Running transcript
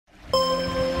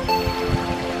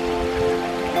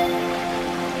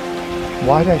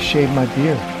Why'd I shave my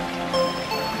beard?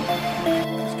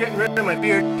 Just getting rid of my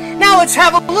beard. Now let's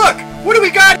have a look. What do we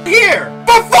got here?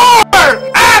 Before!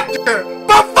 After!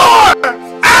 Before!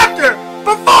 After!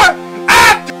 Before!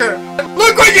 After!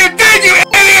 Look what you did, you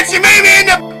idiots! You made me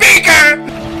into beaker!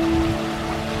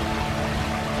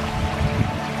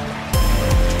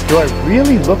 Do I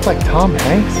really look like Tom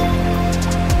Hanks?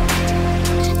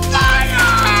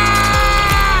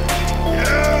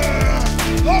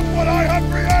 Look what I have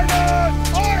created!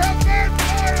 I have made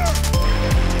fire!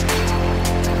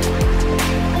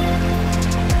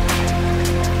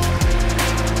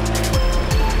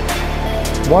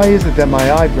 Why is it that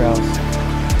my eyebrows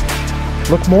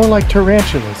look more like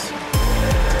tarantulas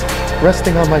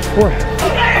resting on my forehead?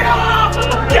 Get it off!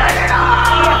 Get it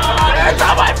off! It's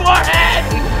on my forehead!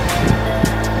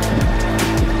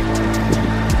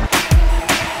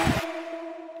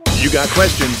 You got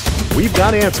questions, we've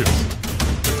got answers.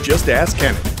 Just ask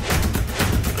Kenan.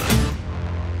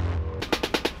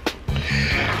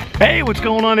 Hey, what's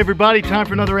going on, everybody? Time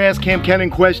for another Ask Kamp Kenan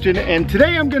question, and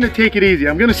today I'm going to take it easy.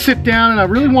 I'm going to sit down and I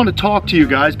really want to talk to you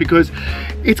guys because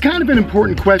it's kind of an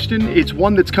important question. It's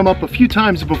one that's come up a few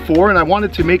times before, and I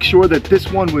wanted to make sure that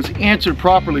this one was answered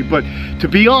properly. But to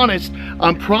be honest,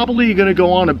 I'm probably going to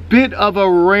go on a bit of a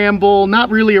ramble, not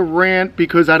really a rant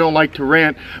because I don't like to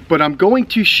rant, but I'm going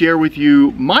to share with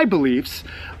you my beliefs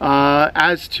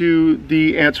as to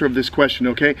the answer of this question,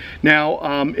 okay? Now,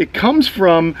 it comes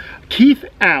from Keith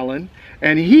Allen,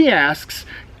 and he asks,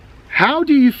 how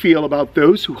do you feel about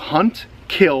those who hunt,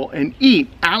 kill, and eat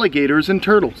alligators and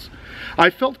turtles? I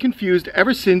felt confused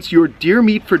ever since your Deer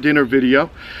Meat for Dinner video.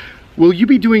 Will you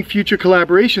be doing future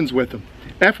collaborations with them?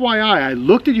 FYI, I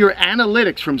looked at your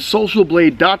analytics from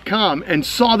socialblade.com and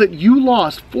saw that you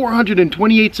lost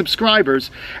 428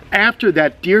 subscribers after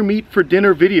that Deer Meat for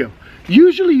Dinner video.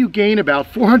 Usually you gain about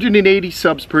 480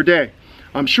 subs per day.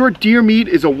 I'm sure Deer Meat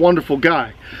is a wonderful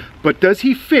guy, but does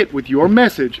he fit with your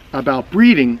message about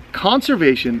breeding,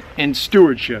 conservation, and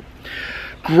stewardship?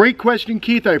 Great question,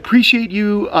 Keith. I appreciate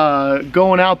you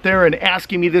going out there and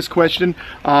asking me this question.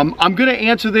 I'm going to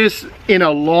answer this in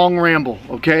a long ramble,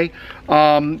 okay?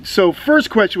 So first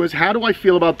question was, how do I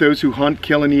feel about those who hunt,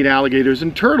 kill, and eat alligators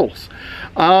and turtles?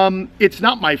 It's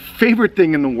not my favorite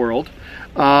thing in the world.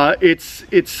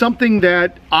 It's something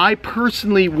that I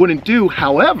personally wouldn't do.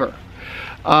 However,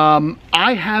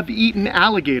 I have eaten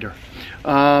alligator.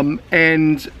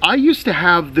 And I used to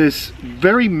have this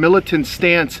very militant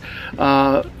stance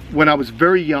when I was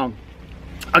very young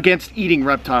against eating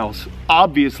reptiles.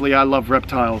 Obviously, I love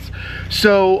reptiles.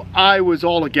 So I was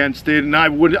all against it, and I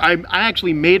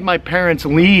actually made my parents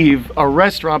leave a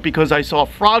restaurant because I saw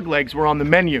frog legs were on the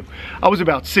menu. I was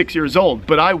about 6 years old,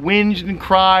 but I whinged and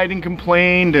cried and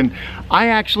complained, and I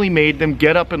actually made them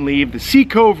get up and leave the Sea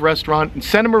Cove restaurant in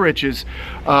Santa Mauritius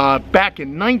back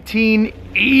in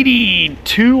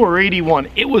 1982 or 81.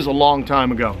 It was a long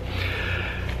time ago.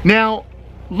 Now,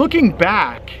 looking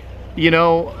back, you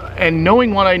know, and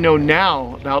knowing what I know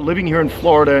now about living here in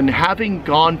Florida and having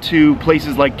gone to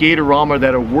places like Gatorama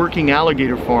that are working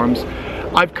alligator farms,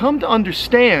 I've come to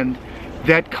understand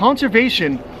that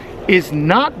conservation is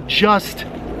not just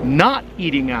not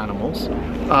eating animals.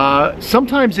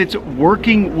 Sometimes it's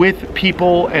working with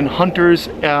people and hunters,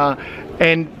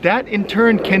 and that in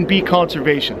turn can be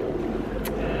conservation.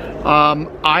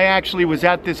 I actually was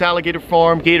at this alligator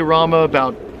farm, Gatorama,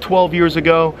 about 12 years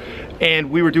ago,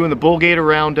 and we were doing the bull gator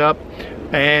roundup,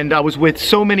 and I was with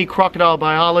so many crocodile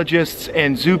biologists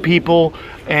and zoo people,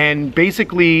 and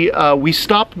basically we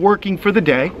stopped working for the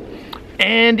day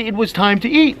and it was time to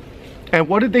eat. And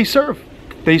what did they serve?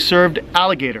 They served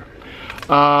alligator.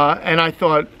 And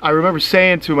I remember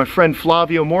saying to my friend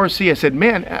Flavio Morrissey, I said,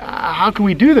 man, how can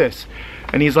we do this?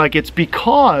 And he's like, it's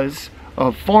because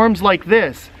of farms like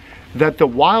this that the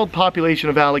wild population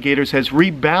of alligators has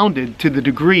rebounded to the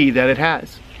degree that it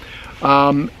has.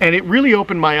 And it really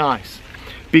opened my eyes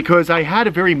because I had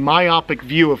a very myopic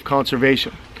view of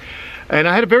conservation. And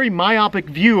I had a very myopic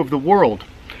view of the world.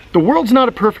 The world's not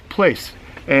a perfect place.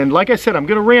 And like I said, I'm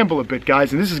going to ramble a bit,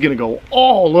 guys, and this is going to go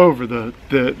all over the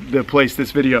place,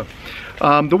 this video.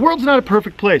 The world's not a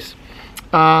perfect place.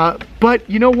 But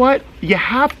you know what? You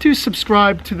have to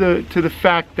subscribe to the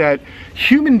fact that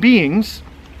human beings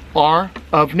are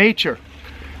of nature.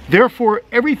 Therefore,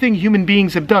 everything human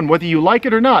beings have done, whether you like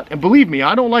it or not, and believe me,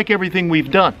 I don't like everything we've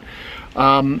done,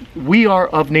 we are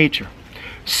of nature.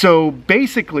 So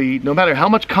basically, no matter how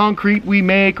much concrete we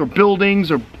make or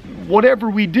buildings or whatever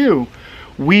we do,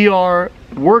 we are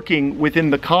working within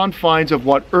the confines of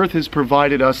what Earth has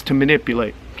provided us to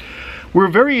manipulate. We're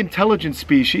a very intelligent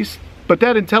species. But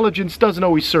that intelligence doesn't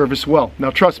always serve us well.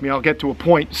 Now trust me, I'll get to a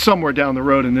point somewhere down the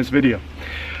road in this video.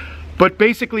 But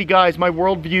basically, guys, my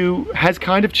worldview has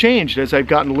kind of changed as I've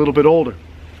gotten a little bit older.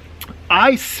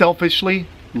 I selfishly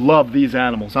love these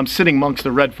animals. I'm sitting amongst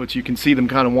the redfoots. You can see them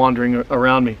kind of wandering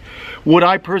around me. Would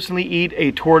I personally eat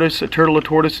a tortoise, a turtle, a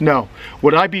tortoise? No.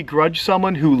 Would I begrudge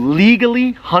someone who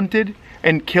legally hunted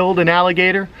and killed an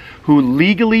alligator, who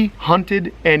legally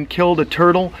hunted and killed a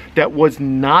turtle that was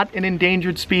not an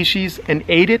endangered species and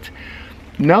ate it?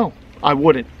 No, I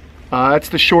wouldn't. That's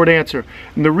the short answer.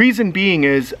 And the reason being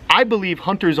is I believe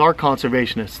hunters are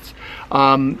conservationists.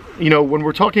 You know, when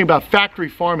we're talking about factory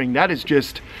farming,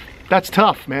 that's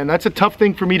tough, man. That's a tough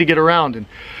thing for me to get around. And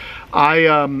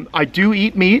I do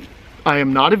eat meat. I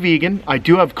am not a vegan. I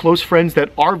do have close friends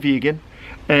that are vegan,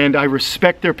 and I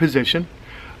respect their position.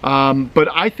 But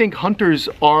I think hunters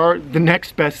are the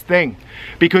next best thing,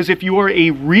 because if you are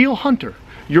a real hunter,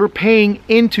 you're paying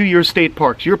into your state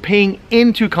parks. You're paying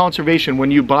into conservation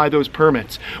when you buy those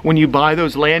permits, when you buy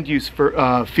those land use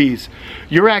fees.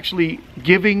 You're actually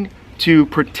giving to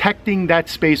protecting that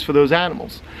space for those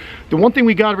animals. The one thing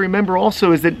we got to remember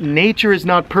also is that nature is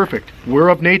not perfect. We're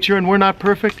of nature and we're not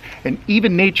perfect, and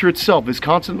even nature itself is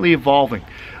constantly evolving.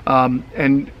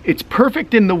 And it's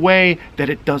perfect in the way that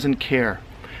it doesn't care.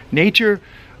 Nature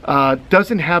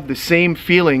doesn't have the same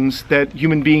feelings that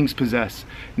human beings possess.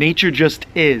 Nature just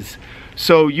is.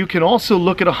 So you can also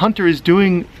look at a hunter as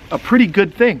doing a pretty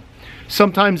good thing.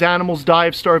 Sometimes animals die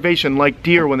of starvation, like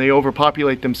deer when they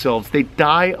overpopulate themselves. They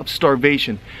die of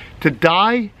starvation. To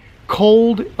die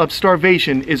cold of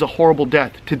starvation is a horrible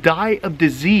death. To die of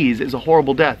disease is a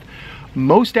horrible death.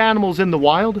 Most animals in the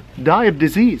wild die of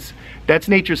disease. That's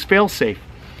nature's fail-safe.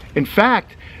 In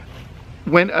fact,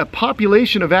 when a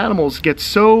population of animals gets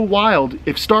so wild,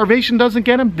 if starvation doesn't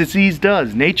get them, disease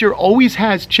does. Nature always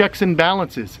has checks and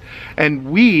balances.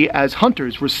 And we, as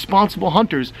hunters, responsible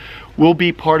hunters, will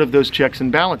be part of those checks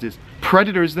and balances.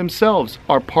 Predators themselves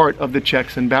are part of the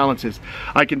checks and balances.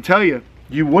 I can tell you,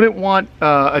 you wouldn't want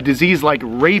a disease like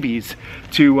rabies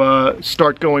to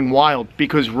start going wild,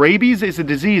 because rabies is a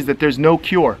disease that there's no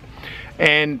cure.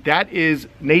 And that is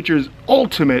nature's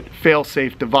ultimate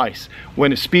fail-safe device.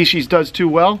 When a species does too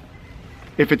well,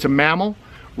 if it's a mammal,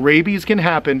 rabies can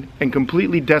happen and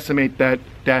completely decimate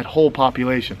that whole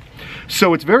population.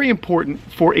 So it's very important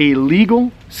for a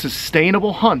legal,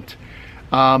 sustainable hunt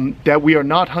that we are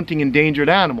not hunting endangered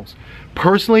animals.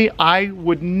 Personally, I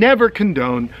would never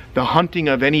condone the hunting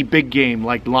of any big game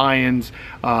like lions,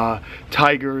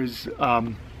 tigers,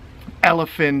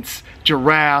 elephants,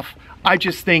 giraffe. I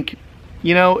just think,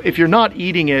 you know, if you're not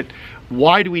eating it,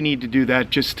 why do we need to do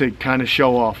that just to kind of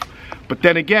show off? But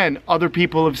then again, other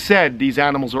people have said these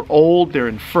animals are old, they're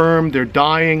infirm, they're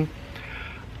dying.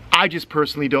 I just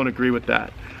personally don't agree with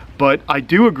that. But I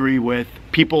do agree with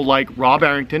people like Rob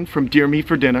Arrington from Deer Meat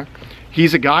for Dinner.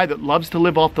 He's a guy that loves to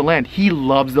live off the land. He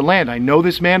loves the land. I know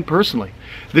this man personally.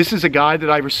 This is a guy that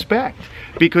I respect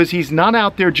because he's not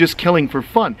out there just killing for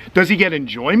fun. Does he get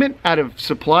enjoyment out of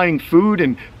supplying food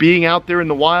and being out there in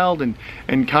the wild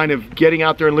and kind of getting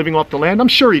out there and living off the land? I'm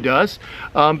sure he does,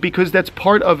 because that's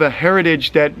part of a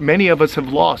heritage that many of us have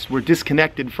lost. We're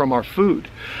disconnected from our food.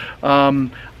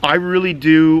 I really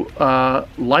do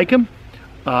like him.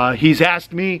 He's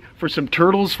asked me for some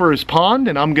turtles for his pond,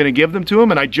 and I'm going to give them to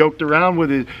him. And I joked around with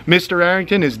Mr.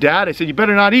 Arrington, his dad. I said, you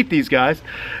better not eat these guys.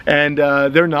 And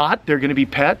they're not. They're going to be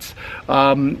pets.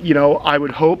 You know, I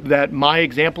would hope that my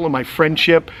example and my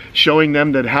friendship, showing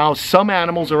them that how some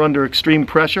animals are under extreme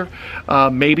pressure,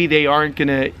 maybe they aren't going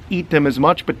to eat them as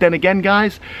much. But then again,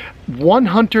 guys, one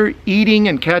hunter eating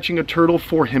and catching a turtle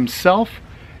for himself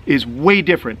is way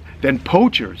different than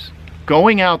poachers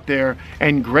going out there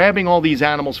and grabbing all these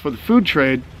animals for the food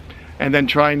trade and then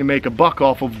trying to make a buck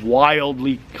off of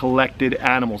wildly collected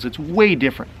animals. It's way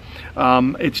different.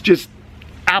 It's just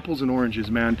apples and oranges,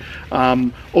 man.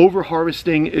 Over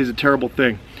harvesting is a terrible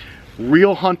thing.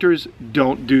 Real hunters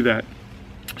don't do that.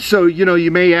 So, you know,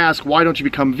 you may ask, why don't you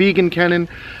become vegan, Kenan?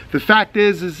 The fact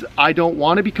is I don't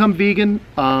want to become vegan.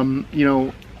 You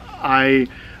know, I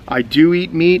do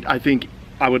eat meat. I think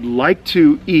I would like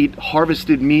to eat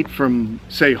harvested meat from,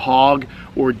 say, hog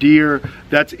or deer.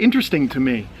 That's interesting to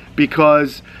me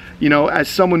because, you know, as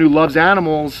someone who loves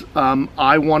animals,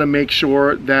 I want to make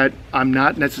sure that I'm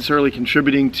not necessarily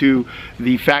contributing to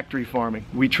the factory farming.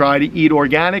 We try to eat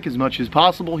organic as much as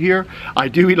possible here. I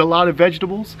do eat a lot of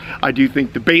vegetables. I do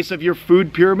think the base of your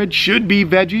food pyramid should be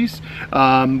veggies.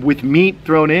 With meat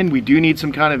thrown in, we do need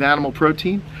some kind of animal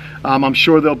protein. I'm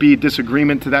sure there'll be a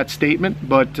disagreement to that statement,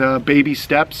 but baby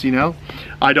steps, you know.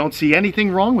 I don't see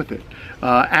anything wrong with it.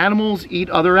 Animals eat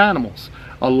other animals.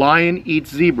 A lion eats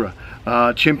zebra.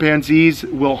 Chimpanzees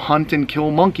will hunt and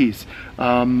kill monkeys.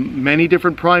 Many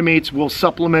different primates will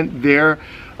supplement their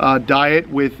diet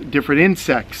with different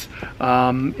insects.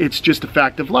 It's just a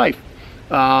fact of life.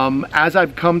 As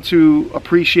I've come to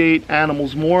appreciate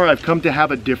animals more, I've come to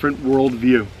have a different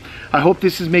worldview. I hope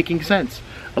this is making sense.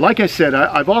 Like I said,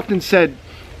 I've often said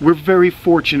we're very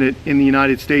fortunate in the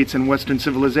United States and Western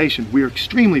civilization. We are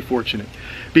extremely fortunate,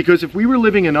 because if we were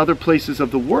living in other places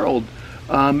of the world,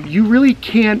 you really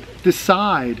can't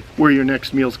decide where your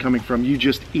next meal's coming from. You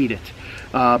just eat it.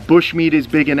 Bushmeat is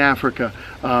big in Africa,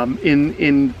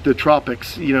 in the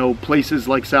tropics, you know, places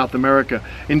like South America.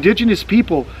 Indigenous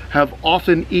people have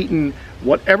often eaten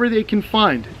whatever they can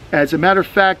find. As a matter of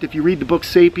fact, if you read the book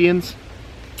Sapiens,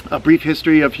 A Brief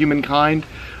History of Humankind,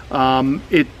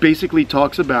 it basically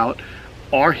talks about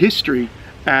our history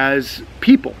as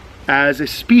people, as a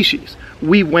species.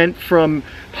 We went from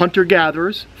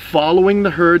hunter-gatherers, following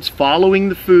the herds, following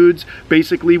the foods.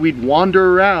 Basically, we'd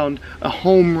wander around a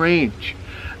home range.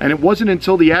 And it wasn't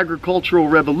until the agricultural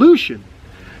revolution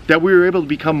that we were able to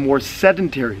become more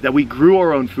sedentary, that we grew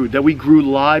our own food, that we grew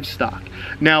livestock.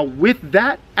 Now, with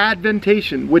that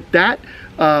adventation, with that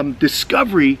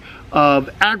discovery of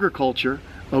agriculture,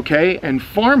 okay, and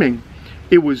farming,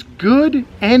 it was good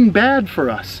and bad for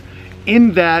us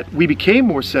in that we became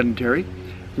more sedentary.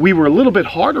 We were a little bit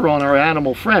harder on our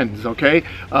animal friends, okay?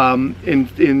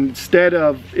 Instead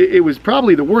of, it was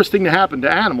probably the worst thing to happen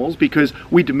to animals, because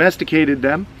we domesticated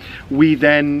them. We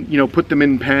then, you know, put them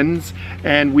in pens,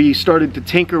 and we started to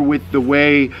tinker with the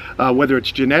way, whether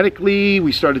it's genetically,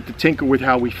 we started to tinker with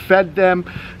how we fed them.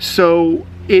 So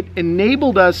it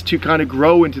enabled us to kind of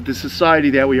grow into the society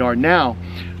that we are now.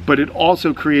 But it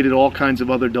also created all kinds of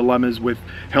other dilemmas with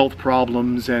health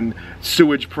problems and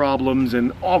sewage problems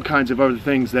and all kinds of other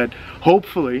things that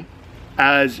hopefully,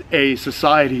 as a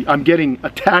society, I'm getting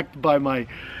attacked by my,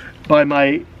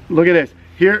 look at this.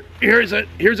 Here's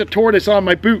a tortoise on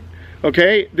my boot,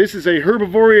 okay? This is a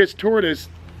herbivorous tortoise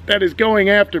that is going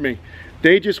after me.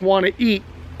 They just want to eat.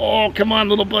 Oh, come on,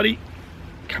 little buddy.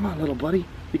 Come on, little buddy.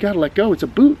 You gotta let go. It's a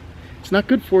boot. It's not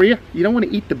good for you. You don't want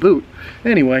to eat the boot.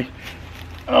 Anyway.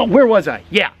 Oh, where was I?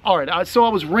 Yeah, all right. So I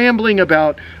was rambling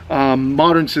about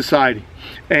modern society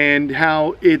and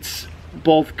how it's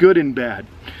both good and bad.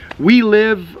 We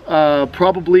live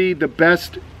probably the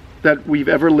best that we've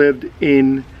ever lived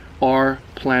in our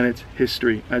planet's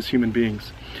history as human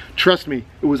beings. Trust me,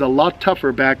 it was a lot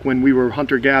tougher back when we were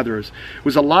hunter-gatherers. It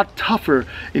was a lot tougher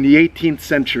in the 18th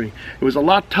century. It was a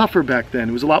lot tougher back then.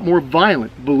 It was a lot more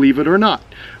violent, believe it or not.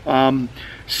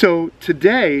 So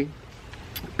today,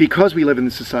 because we live in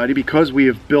this society, because we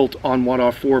have built on what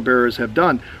our forebears have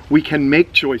done, we can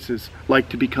make choices like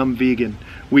to become vegan.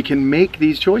 We can make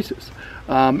these choices.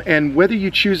 And whether you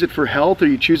choose it for health or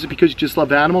you choose it because you just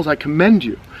love animals, I commend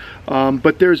you.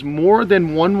 But there's more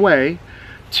than one way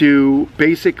to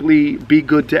basically be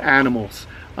good to animals.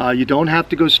 You don't have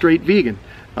to go straight vegan.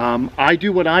 I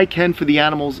do what I can for the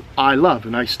animals I love.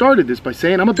 And I started this by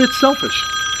saying I'm a bit selfish.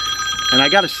 And I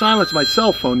gotta silence my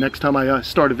cell phone next time I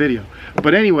start a video.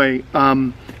 But anyway,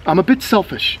 I'm a bit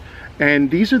selfish.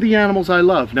 And these are the animals I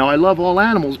love. Now, I love all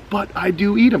animals, but I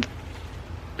do eat them.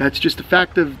 That's just a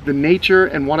fact of the nature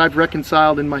and what I've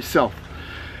reconciled in myself.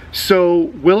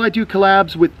 So, will I do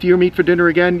collabs with Deer Meat for Dinner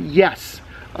again? Yes.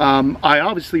 I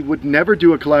obviously would never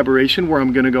do a collaboration where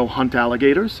I'm gonna go hunt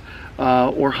alligators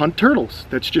or hunt turtles.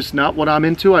 That's just not what I'm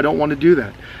into. I don't want to do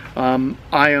that.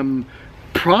 I am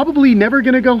probably never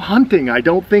gonna go hunting. I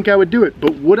don't think I would do it.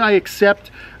 But would I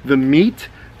accept the meat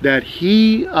that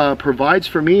he provides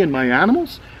for me and my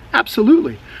animals?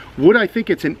 Absolutely. Would I think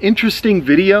it's an interesting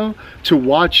video to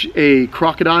watch a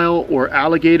crocodile or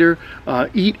alligator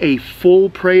eat a full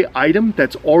prey item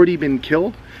that's already been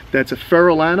killed, that's a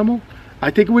feral animal? I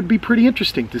think it would be pretty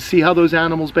interesting to see how those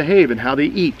animals behave and how they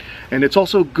eat. And it's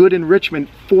also good enrichment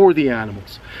for the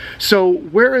animals. So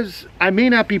whereas I may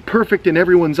not be perfect in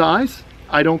everyone's eyes,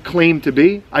 I don't claim to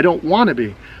be, I don't want to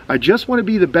be. I just want to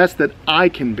be the best that I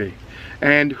can be.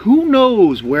 And who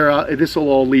knows where this will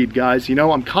all lead, guys. You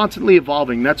know, I'm constantly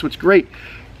evolving. That's what's great.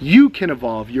 You can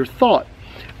evolve your thought.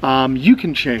 You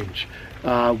can change.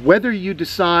 Whether you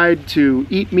decide to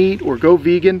eat meat or go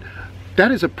vegan,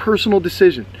 that is a personal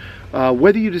decision.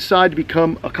 Whether you decide to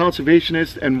become a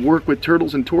conservationist and work with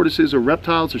turtles and tortoises or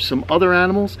reptiles or some other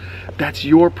animals, that's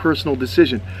your personal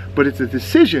decision. But it's a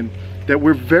decision that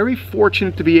we're very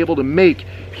fortunate to be able to make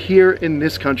here in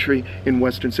this country in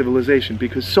Western civilization,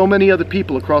 because so many other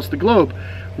people across the globe,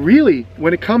 really,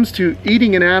 when it comes to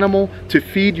eating an animal to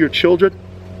feed your children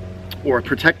or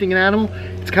protecting an animal,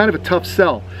 it's kind of a tough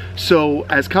sell. So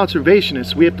as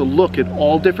conservationists, we have to look at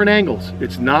all different angles.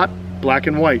 It's not black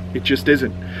and white. It just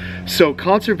isn't. So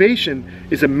conservation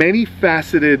is a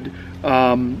many-faceted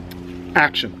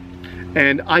action.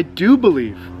 And I do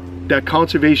believe that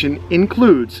conservation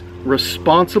includes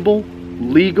responsible,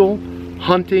 legal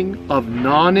hunting of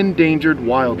non-endangered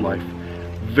wildlife.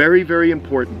 Very, very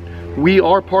important. We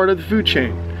are part of the food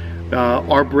chain.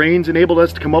 Our brains enabled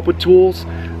us to come up with tools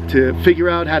to figure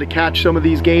out how to catch some of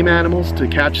these game animals, to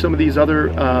catch some of these other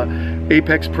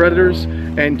apex predators,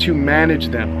 and to manage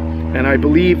them. And I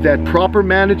believe that proper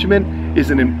management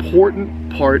is an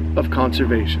important part of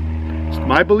conservation. It's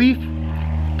my belief.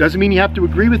 Doesn't mean you have to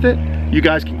agree with it. You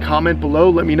guys can comment below,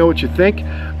 let me know what you think.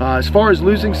 As far as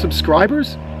losing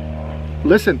subscribers,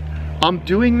 listen, I'm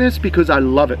doing this because I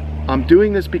love it. I'm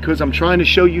doing this because I'm trying to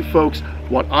show you folks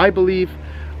what I believe,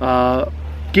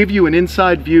 give you an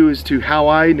inside view as to how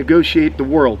I negotiate the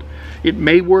world. It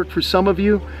may work for some of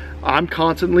you. I'm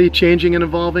constantly changing and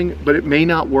evolving, but it may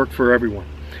not work for everyone.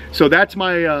 So that's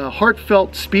my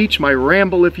heartfelt speech, my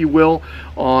ramble, if you will,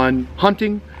 on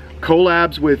hunting,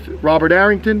 collabs with Robert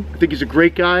Arrington. I think he's a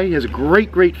great guy. He has a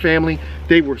great, great family.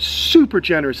 They were super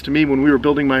generous to me when we were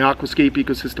building my aquascape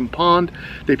ecosystem pond.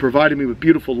 They provided me with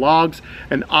beautiful logs,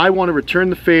 and I want to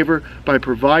return the favor by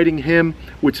providing him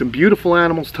with some beautiful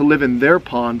animals to live in their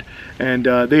pond. And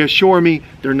they assure me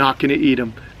they're not going to eat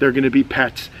them. They're going to be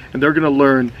pets, and they're going to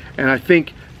learn. And I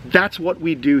think that's what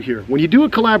we do here. When you do a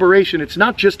collaboration, it's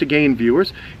not just to gain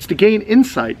viewers, it's to gain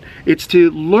insight. It's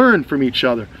to learn from each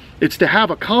other. It's to have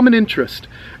a common interest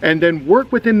and then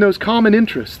work within those common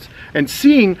interests and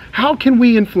seeing how can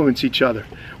we influence each other.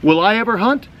 Will I ever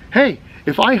hunt? Hey,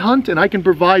 if I hunt and I can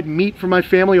provide meat for my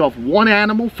family off one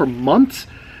animal for months,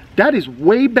 that is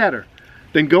way better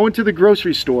than going to the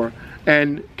grocery store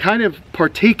and kind of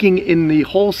partaking in the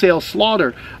wholesale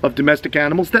slaughter of domestic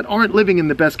animals that aren't living in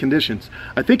the best conditions.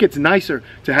 I think it's nicer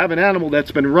to have an animal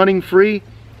that's been running free.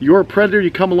 You're a predator, you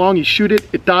come along, you shoot it,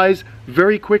 it dies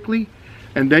very quickly,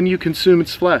 and then you consume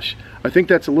its flesh. I think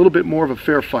that's a little bit more of a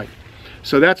fair fight.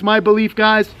 So that's my belief,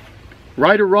 guys.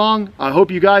 Right or wrong, I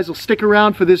hope you guys will stick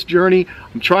around for this journey.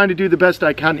 I'm trying to do the best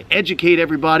I can to educate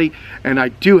everybody, and I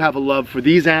do have a love for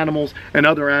these animals and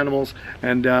other animals,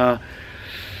 and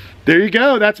there you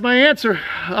go, that's my answer.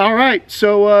 All right,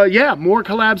 so yeah, more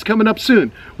collabs coming up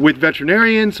soon with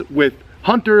veterinarians, with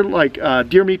Hunter, like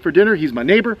Deer Meat for Dinner, he's my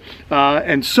neighbor,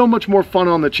 and so much more fun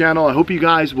on the channel. I hope you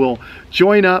guys will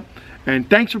join up. And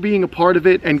thanks for being a part of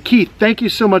it. And Keith, thank you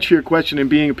so much for your question and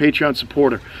being a Patreon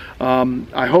supporter.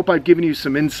 I hope I've given you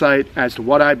some insight as to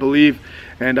what I believe,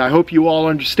 and I hope you all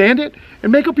understand it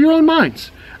and make up your own minds.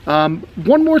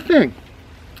 One more thing.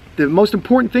 The most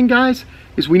important thing, guys,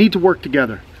 is we need to work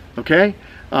together, okay?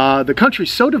 The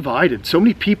country's so divided. So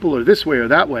many people are this way or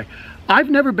that way. I've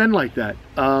never been like that.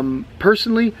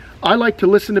 Personally, I like to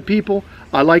listen to people.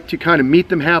 I like to kind of meet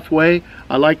them halfway.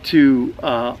 I like to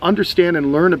understand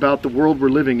and learn about the world we're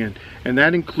living in. And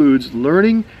that includes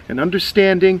learning and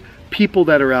understanding people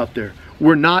that are out there.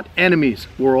 We're not enemies.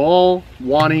 We're all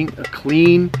wanting a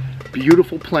clean,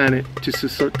 beautiful planet to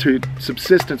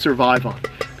subsist and survive on,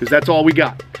 because that's all we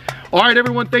got. All right,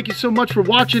 everyone, thank you so much for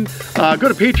watching. Go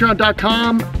to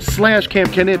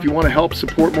patreon.com/Kamp Kenan if you want to help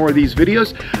support more of these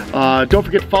videos. Don't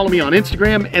forget to follow me on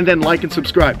Instagram, and then like and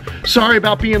subscribe. Sorry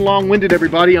about being long-winded,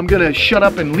 everybody. I'm going to shut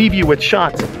up and leave you with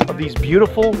shots of these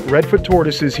beautiful redfoot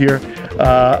tortoises here.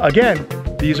 Again,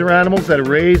 these are animals that are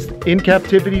raised in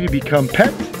captivity to become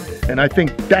pets, and I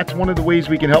think that's one of the ways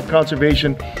we can help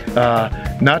conservation,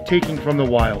 not taking from the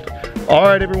wild. All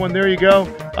right, everyone, there you go.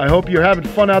 I hope you're having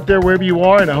fun out there wherever you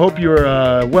are, and I hope you're,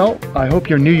 well, I hope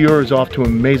your new year is off to an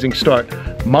amazing start.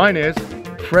 Mine is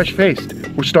fresh-faced.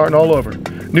 We're starting all over.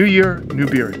 New year, new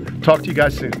beard. Talk to you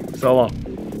guys soon. So long.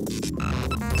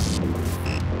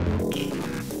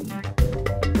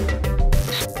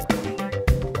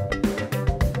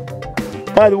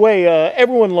 By the way,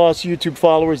 everyone lost YouTube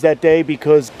followers that day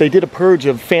because they did a purge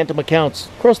of phantom accounts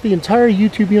across the entire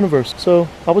YouTube universe. So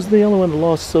I wasn't the only one that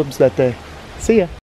lost subs that day. See ya.